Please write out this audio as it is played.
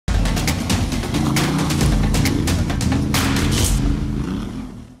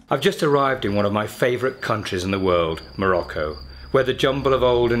I've just arrived in one of my favourite countries in the world, Morocco, where the jumble of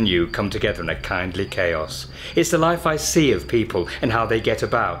old and new come together in a kindly chaos. It's the life I see of people and how they get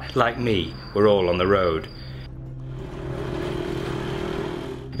about. Like me, we're all on the road.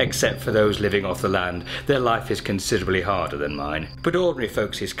 Except for those living off the land, their life is considerably harder than mine. But ordinary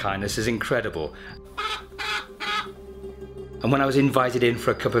folks' kindness is incredible. And when I was invited in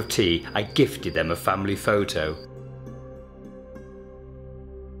for a cup of tea, I gifted them a family photo.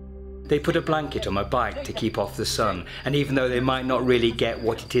 They put a blanket on my bike to keep off the sun, and even though they might not really get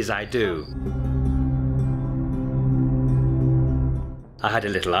what it is I do, I had a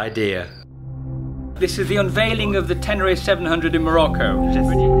little idea. This is the unveiling of the Tenere 700 in Morocco.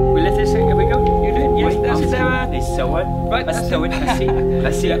 We let this, here we go. You do it? Yes, that's it. It's so Right, let's do it.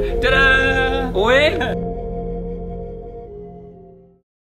 Let's see. Ta-da! Away!